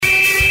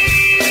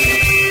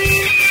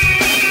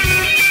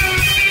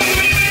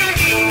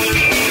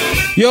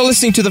You're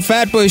listening to The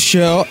Fat Boy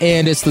Show,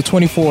 and it's the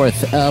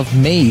 24th of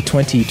May,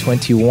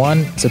 2021.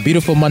 It's a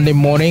beautiful Monday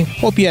morning.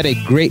 Hope you had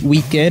a great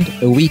weekend,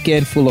 a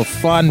weekend full of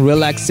fun,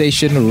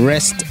 relaxation,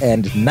 rest,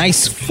 and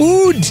nice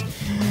food.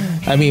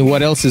 I mean,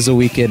 what else is a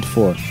weekend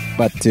for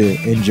but to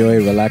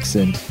enjoy, relax,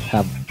 and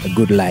have a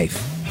good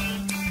life?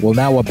 Well,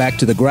 now we're back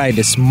to the grind.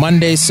 It's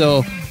Monday,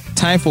 so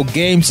time for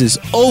games is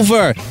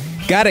over.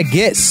 Gotta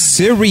get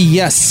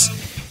serious.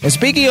 And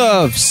speaking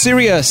of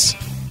serious,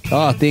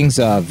 things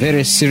are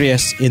very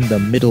serious in the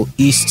Middle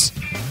East.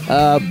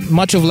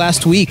 Much of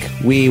last week,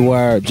 we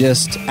were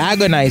just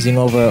agonizing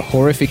over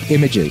horrific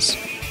images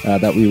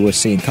that we were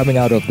seeing coming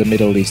out of the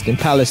Middle East, in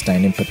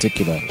Palestine in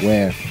particular,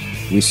 where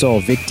we saw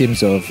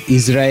victims of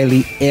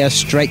Israeli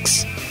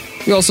airstrikes.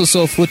 We also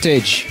saw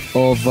footage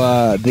of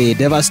the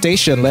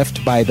devastation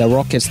left by the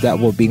rockets that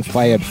were being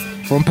fired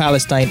from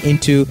Palestine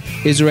into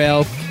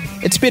Israel.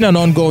 It's been an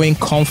ongoing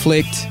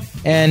conflict,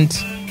 and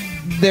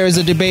there is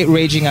a debate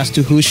raging as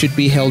to who should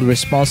be held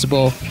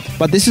responsible.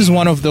 But this is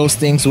one of those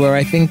things where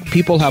I think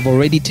people have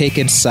already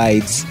taken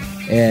sides,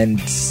 and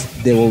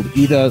they will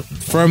either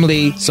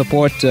firmly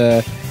support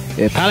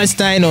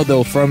Palestine or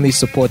they'll firmly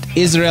support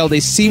Israel.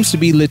 There seems to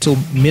be little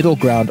middle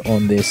ground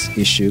on this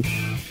issue.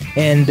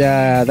 And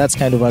that's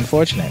kind of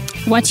unfortunate.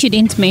 What you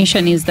didn't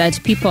mention is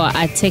that people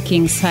are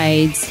taking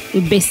sides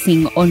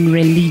basing on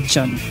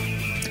religion.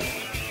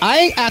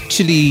 I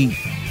actually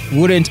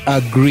wouldn't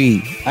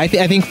agree. I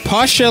think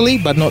partially,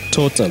 but not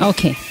totally.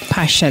 Okay,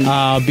 partially.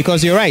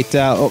 Because you're right.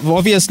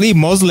 Obviously,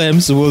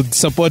 Muslims will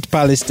support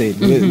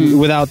Palestine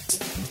without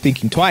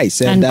thinking twice.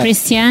 And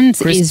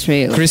Christians,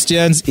 Israel.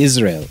 Christians,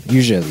 Israel,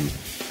 usually.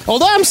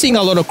 Although I'm seeing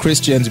a lot of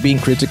Christians being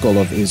critical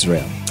of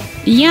Israel.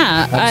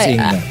 Yeah, I'm seeing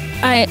that.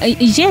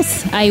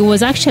 Yes, I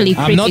was actually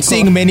critical. I'm not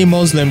seeing many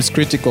Muslims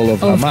critical of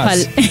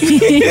Hamas.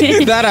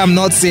 That I'm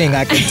not seeing,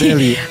 I can tell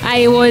you.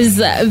 I was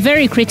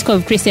very critical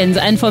of Christians,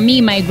 and for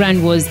me, my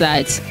ground was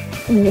that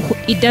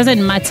it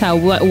doesn't matter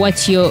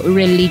what your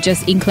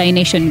religious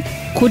inclination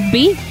could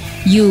be,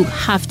 you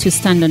have to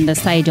stand on the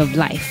side of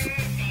life.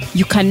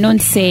 You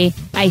cannot say,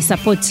 I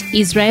support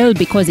Israel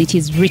because it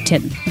is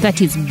written.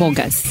 That is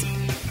bogus.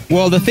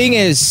 Well, the thing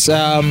is,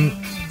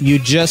 you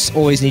just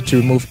always need to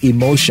remove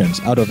emotions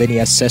out of any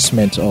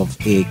assessment of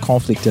a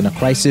conflict and a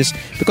crisis.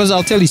 Because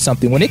I'll tell you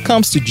something, when it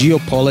comes to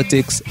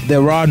geopolitics,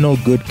 there are no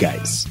good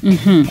guys.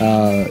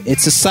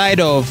 It's a side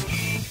of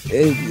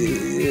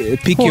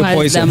pick your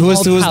poison.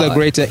 Who's the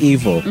greater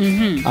evil?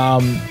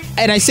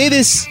 And I say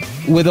this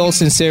with all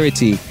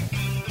sincerity,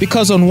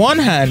 because on one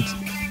hand,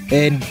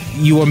 and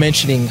you were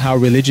mentioning how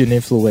religion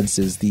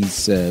influences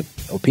these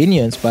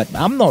opinions, but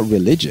I'm not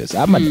religious.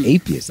 I'm an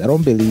atheist. I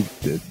don't believe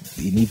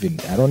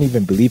I don't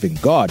even believe in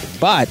God.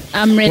 But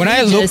I'm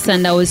religious,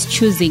 and I was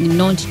choosing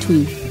not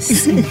to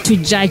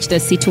judge the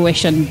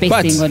situation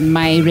based on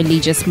my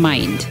religious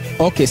mind.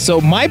 Okay,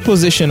 so my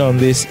position on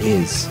this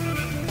is,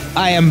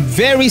 I am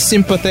very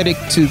sympathetic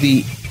to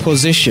the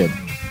position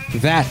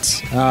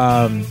that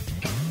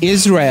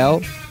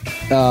Israel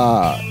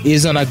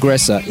is an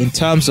aggressor in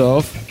terms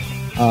of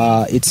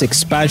its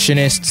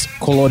expansionist,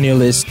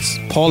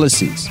 colonialist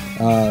policies.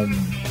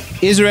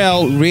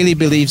 Israel really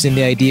believes in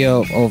the idea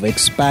of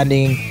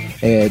expanding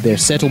their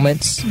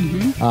settlements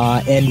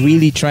and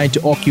really trying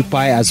to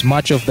occupy as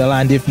much of the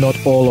land, if not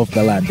all of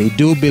the land. They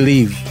do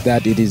believe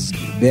that it is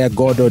their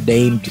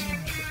God-ordained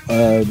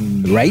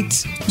right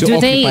to do occupy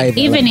they,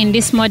 the even land. In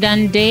this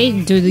modern day,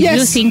 Yes.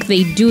 you think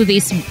they do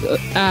this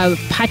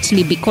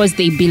partly because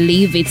they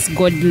believe it's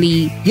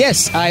godly?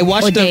 Yes, I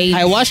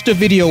watched a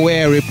video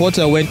where a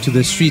reporter went to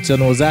the streets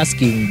and was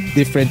asking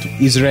different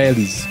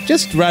Israelis,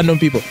 just random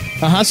people,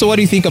 so what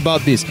do you think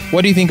about this?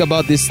 What do you think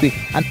about this thing?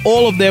 And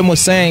all of them were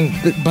saying,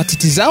 but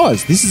it is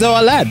ours. This is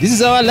our land. This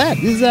is our land.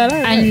 This is our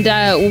land.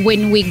 And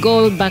when we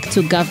go back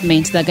to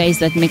government, the guys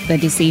that make the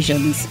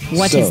decisions,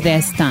 what is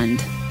their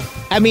stand?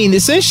 I mean,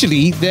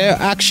 essentially, their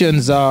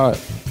actions are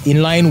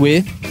in line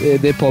with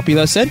the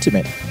popular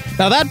sentiment.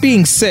 Now, that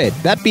being said,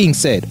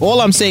 all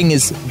I'm saying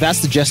is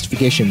that's the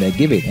justification they're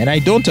giving, and I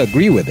don't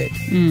agree with it.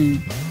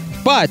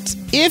 But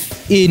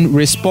if in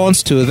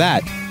response to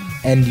that,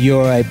 and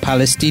you're a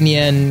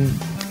Palestinian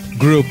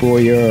group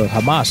or you're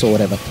Hamas or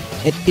whatever,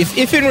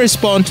 if in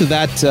response to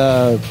that,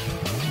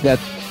 that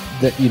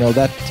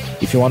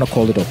if you want to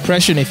call it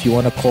oppression, if you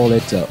want to call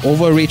it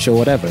overreach or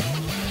whatever,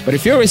 but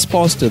if your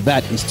response to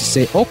that is to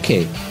say,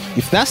 okay,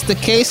 if that's the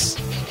case,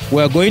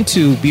 we're going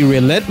to be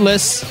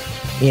relentless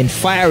in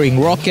firing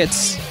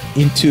rockets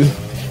into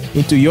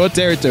your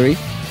territory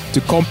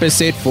to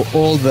compensate for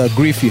all the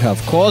grief you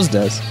have caused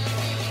us,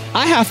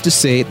 I have to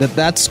say that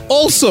that's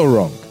also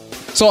wrong.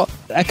 So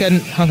how can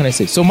I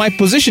say? So my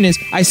position is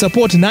I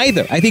support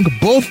neither. I think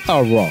both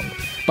are wrong.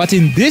 But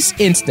in this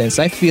instance,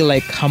 I feel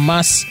like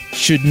Hamas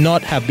should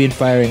not have been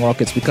firing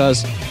rockets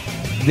because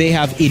they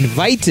have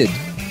invited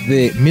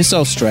the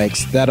missile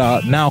strikes that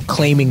are now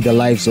claiming the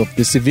lives of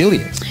the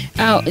civilians.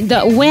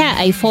 Where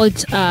I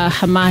fault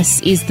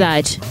Hamas is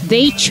that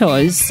they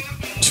chose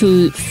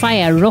to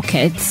fire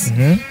rockets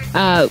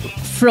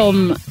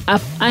from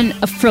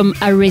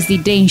a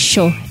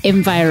residential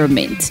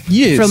environment.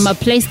 Yes. From a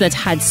place that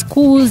had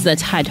schools,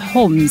 that had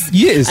homes.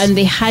 Yes. And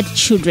they had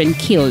children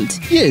killed.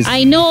 Yes.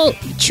 I know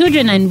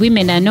children and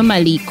women are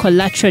normally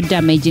collateral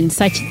damage in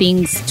such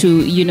things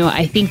to,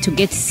 I think to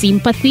get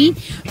sympathy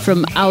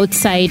from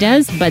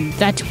outsiders, but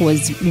that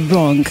was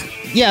wrong.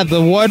 Yeah,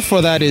 the word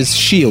for that is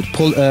shield.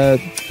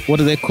 What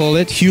do they call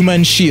it?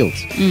 Human shield.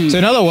 So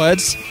in other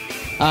words,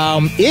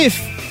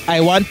 if I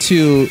want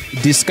to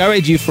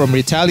discourage you from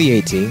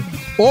retaliating,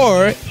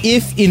 or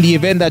if in the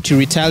event that you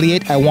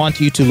retaliate, I want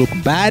you to look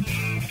bad,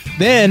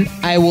 then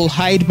I will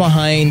hide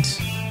behind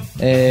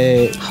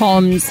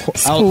homes,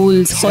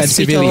 schools,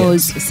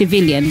 hospitals,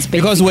 civilians.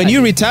 Because when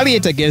you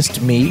retaliate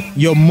against me,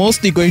 you're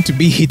mostly going to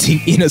be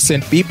hitting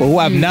innocent people who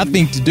have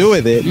nothing to do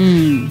with it.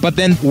 But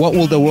then what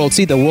will the world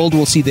see? The world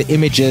will see the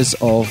images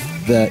of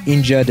the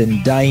injured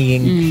and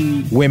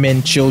dying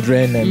women,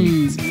 children,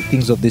 and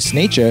things of this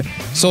nature,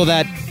 so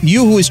that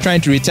you who is trying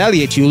to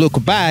retaliate, you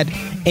look bad,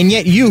 and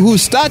yet you who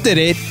started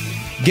it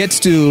gets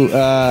to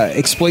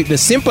exploit the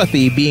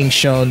sympathy being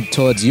shown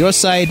towards your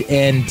side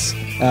and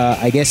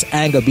I guess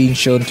anger being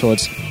shown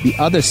towards the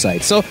other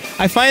side. So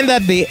I find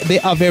that they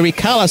are very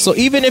callous. So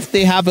even if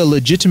they have a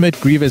legitimate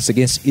grievance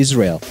against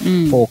Israel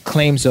for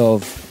claims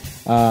of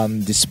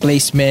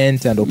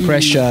displacement and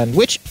oppression,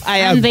 which I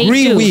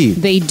agree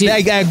with. They do. I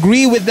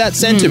agree with that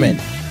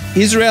sentiment.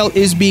 Israel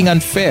is being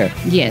unfair.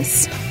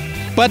 Yes.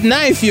 But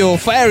now if you're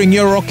firing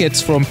your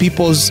rockets from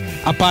people's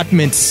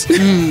apartments,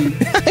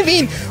 I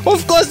mean,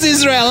 of course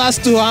Israel has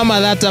to hammer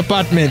that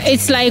apartment.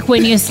 It's like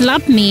when you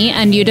slap me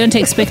and you don't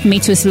expect me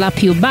to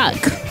slap you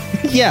back.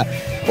 Yeah.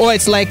 Or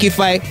it's like if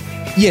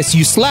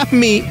you slap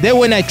me, then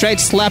when I try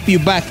to slap you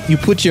back, you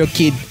put your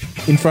kid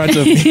in front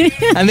of me,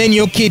 and then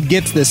your kid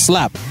gets the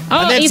slap.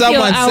 And then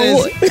someone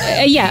says... or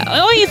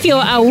if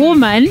you're a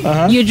woman,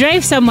 you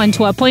drive someone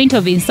to a point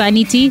of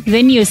insanity,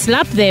 then you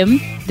slap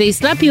them, they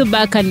slap you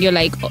back, and you're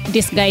like,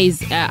 this guy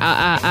is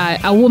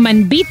a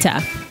woman beater.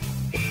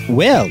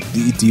 Well,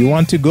 do you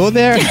want to go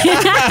there?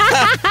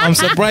 I'm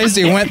surprised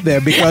you went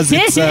there, because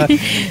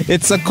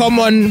it's a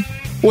common...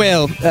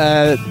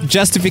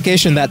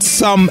 justification that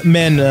some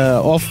men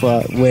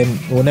offer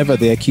whenever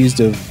they're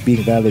accused of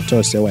being violent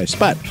towards their wives.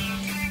 But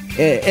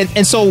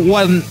and so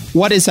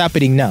what is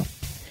happening now?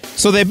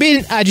 So they've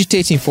been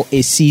agitating for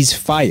a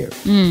ceasefire,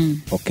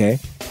 okay?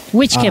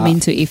 Which came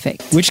into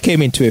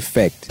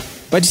effect.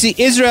 But you see,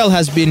 Israel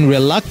has been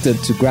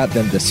reluctant to grant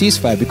them the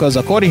ceasefire because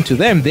according to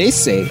them, they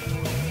say,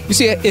 you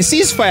see, a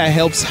ceasefire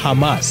helps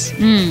Hamas.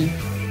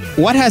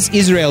 What has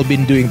Israel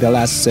been doing the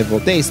last several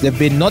days? They've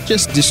been not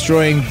just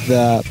destroying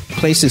the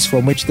places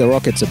from which the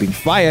rockets have been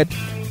fired,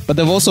 but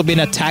they've also been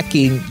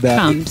attacking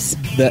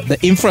the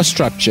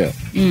infrastructure,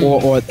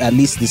 or at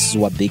least this is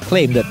what they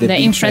claim, that the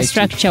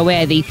infrastructure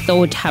where they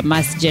thought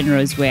Hamas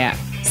generals were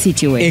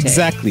situated.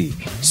 Exactly.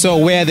 So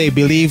where they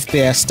believe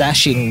they are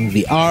stashing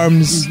the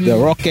arms, the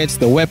rockets,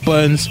 the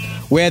weapons,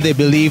 where they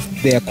believe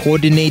they are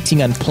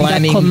coordinating and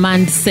planning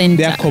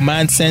their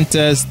command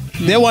centers.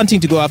 They're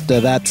wanting to go after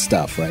that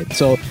stuff, right?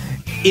 So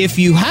if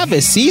you have a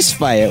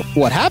ceasefire,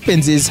 what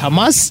happens is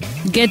Hamas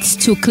gets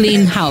to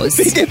clean house.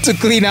 They get to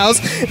clean house.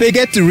 They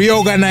get to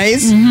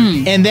reorganize.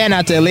 And then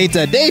at a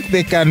later date,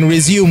 they can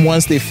resume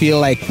once they feel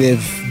like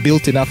they've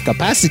built enough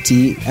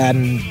capacity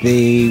and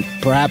they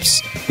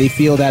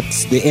feel that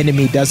the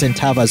enemy doesn't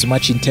have as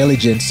much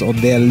intelligence on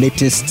their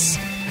latest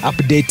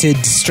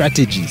updated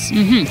strategies.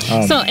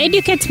 So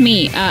educate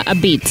me a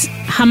bit.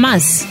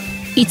 Hamas,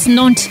 it's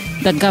not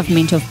the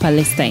government of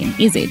Palestine,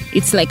 is it?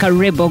 It's like a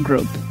rebel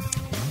group.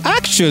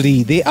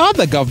 Actually, they are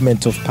the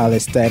government of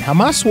Palestine.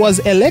 Hamas was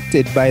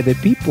elected by the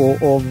people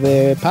of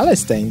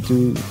Palestine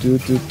to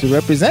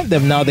represent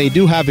them. Now, they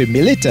do have a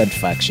militant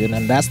faction,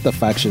 and that's the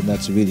faction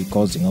that's really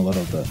causing a lot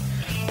of the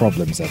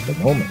problems at the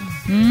moment.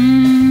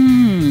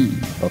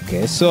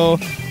 Okay, so,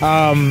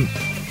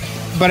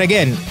 but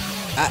again,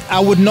 I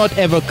would not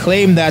ever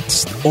claim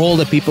that all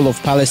the people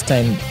of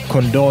Palestine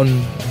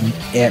condone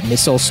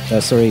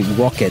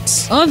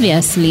rockets.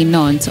 Obviously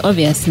not.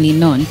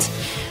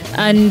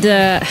 And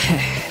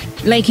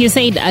like you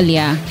said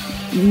earlier,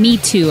 me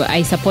too,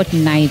 I support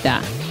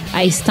neither.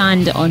 I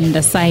stand on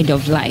the side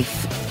of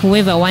life.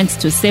 Whoever wants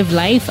to save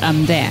life,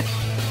 I'm there.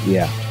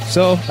 Yeah.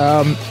 So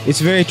it's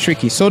very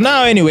tricky. So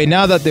now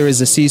that there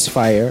is a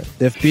ceasefire,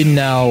 they've been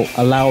now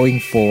allowing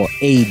for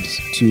aid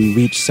to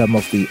reach some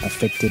of the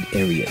affected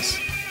areas.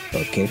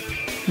 Okay.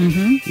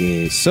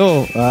 Yeah.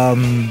 So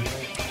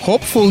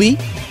hopefully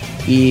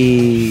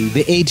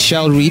the aid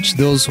shall reach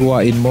those who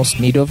are in most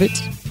need of it.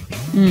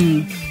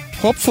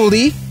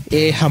 Hopefully,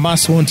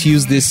 Hamas won't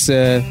use this,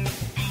 this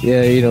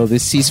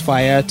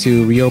ceasefire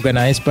to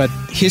reorganize. But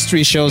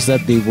history shows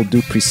that they will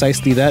do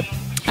precisely that.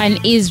 And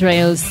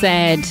Israel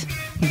said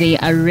they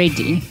are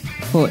ready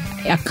for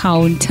a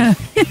counter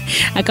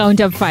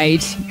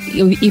fight,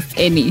 if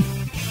any.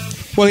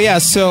 Well, yeah.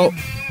 So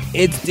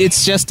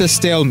it's just a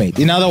stalemate.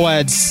 In other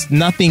words,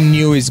 nothing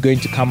new is going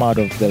to come out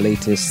of the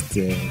latest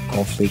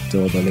conflict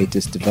or the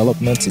latest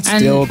developments. It's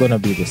still going to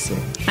be the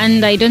same.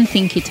 And I don't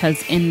think it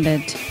has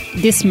ended.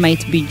 This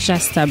might be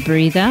just a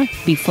breather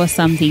before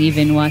something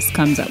even worse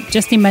comes up.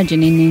 Just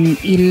imagine in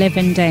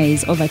 11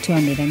 days, over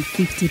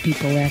 250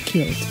 people were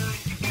killed.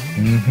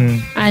 Mm-hmm.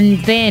 And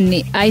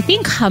then I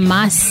think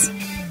Hamas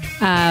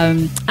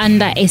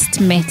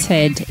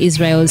underestimated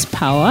Israel's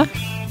power.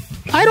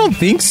 I don't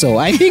think so.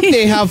 I think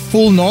they have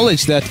full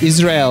knowledge that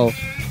Israel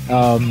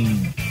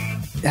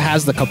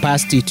has the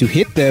capacity to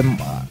hit them.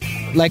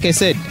 Like I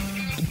said,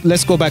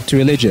 let's go back to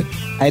religion.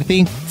 I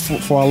think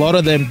for a lot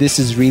of them, this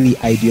is really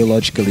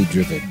ideologically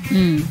driven.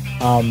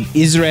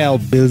 Israel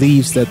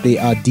believes that they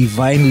are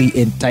divinely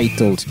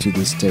entitled to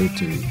this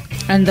territory.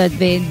 And that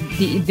they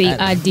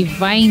are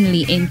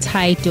divinely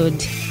entitled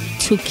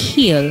to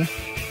kill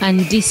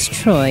and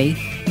destroy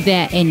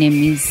their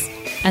enemies.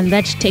 And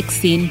that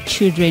takes in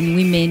children,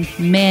 women,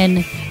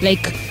 men,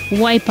 like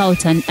wipe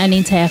out an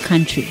entire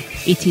country.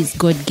 It is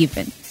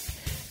God-given.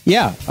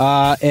 Yeah,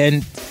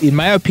 and in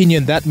my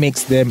opinion, that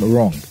makes them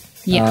wrong.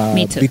 Yeah,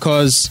 me too.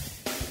 Because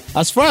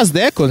as far as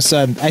they're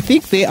concerned, I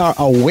think they are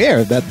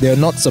aware that they're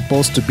not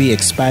supposed to be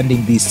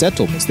expanding these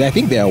settlements. I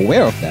think they're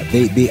aware of that.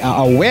 They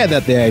are aware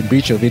that they're in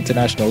breach of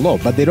international law,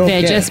 but they don't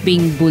care. They're just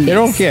being bullies. They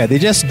don't care. They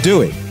just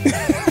do it.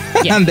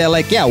 Yeah. And they're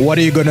like, yeah, what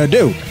are you going to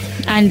do?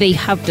 And they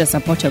have the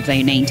support of the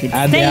United States.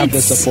 And they have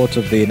the support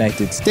of the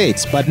United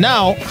States. But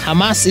now,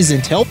 Hamas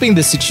isn't helping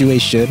the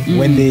situation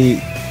when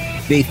they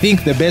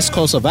think the best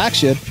course of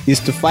action is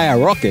to fire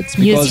rockets.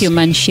 Use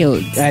human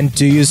shields. And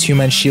to use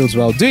human shields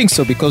while doing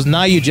so, because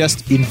now you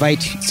just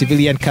invite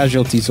civilian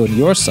casualties on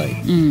your side.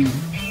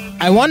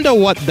 I wonder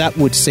what that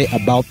would say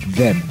about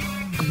them.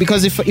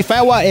 Because if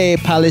I were a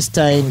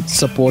Palestine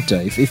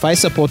supporter, if I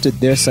supported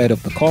their side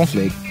of the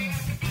conflict,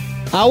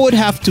 I would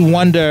have to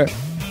wonder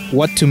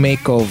what to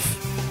make of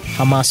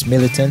Hamas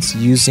militants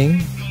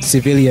using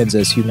civilians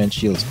as human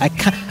shields.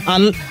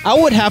 I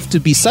would have to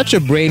be such a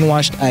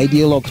brainwashed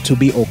ideologue to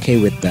be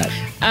okay with that.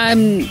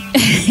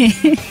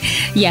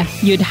 Yeah,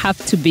 you'd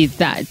have to be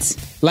that.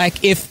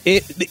 Like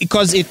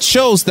because it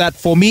shows that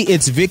for me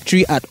it's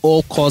victory at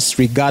all costs,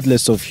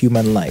 regardless of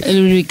human life,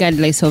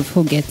 regardless of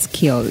who gets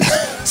killed.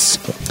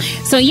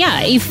 So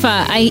yeah,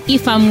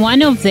 if I'm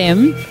one of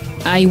them,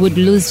 I would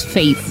lose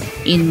faith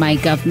in my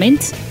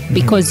government,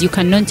 because you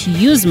cannot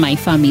use my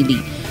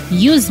family,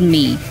 use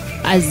me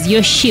as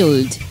your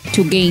shield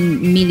to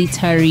gain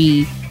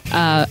military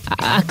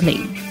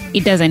acclaim.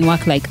 It doesn't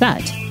work like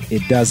that.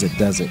 It doesn't,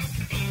 does it?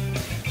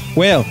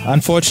 Well,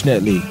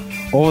 unfortunately,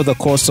 over the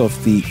course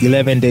of the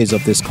 11 days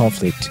of this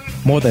conflict,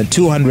 more than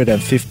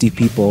 250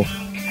 people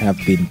have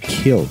been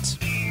killed.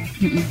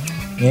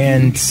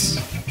 And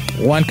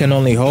one can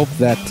only hope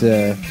that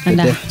the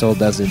death toll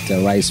doesn't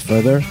rise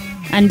further.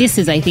 And this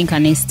is, I think,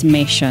 an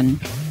estimation.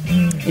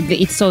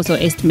 It's also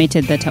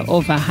estimated that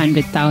over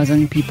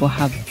 100,000 people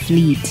have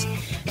fled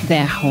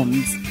their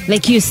homes.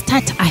 Like, you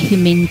start a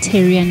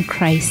humanitarian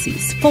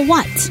crisis. For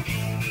what?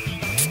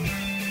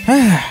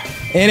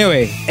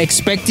 Anyway,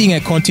 expecting a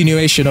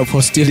continuation of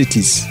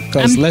hostilities.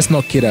 Because let's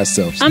not kid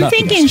ourselves. I'm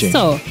thinking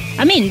so.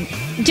 I mean,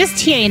 just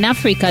here in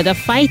Africa, the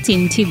fight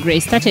in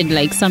Tigray started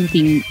like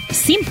something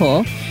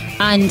simple.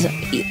 And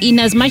in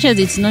as much as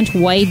it's not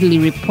widely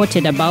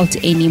reported about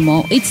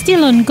anymore, it's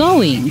still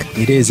ongoing.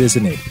 It is,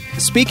 isn't it?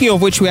 Speaking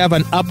of which, we have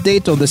an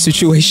update on the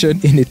situation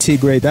in the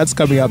Tigray. That's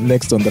coming up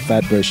next on The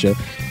Fat Boy Show.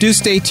 Do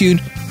stay tuned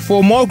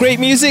for more great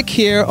music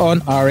here on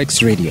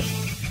RX Radio.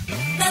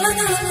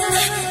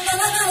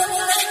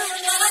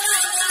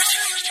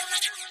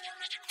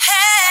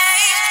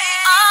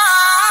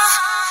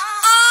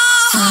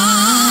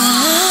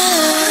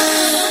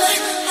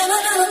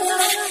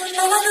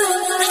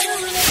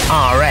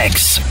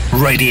 RX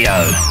Radio,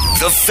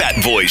 The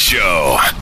Fat Boy Show.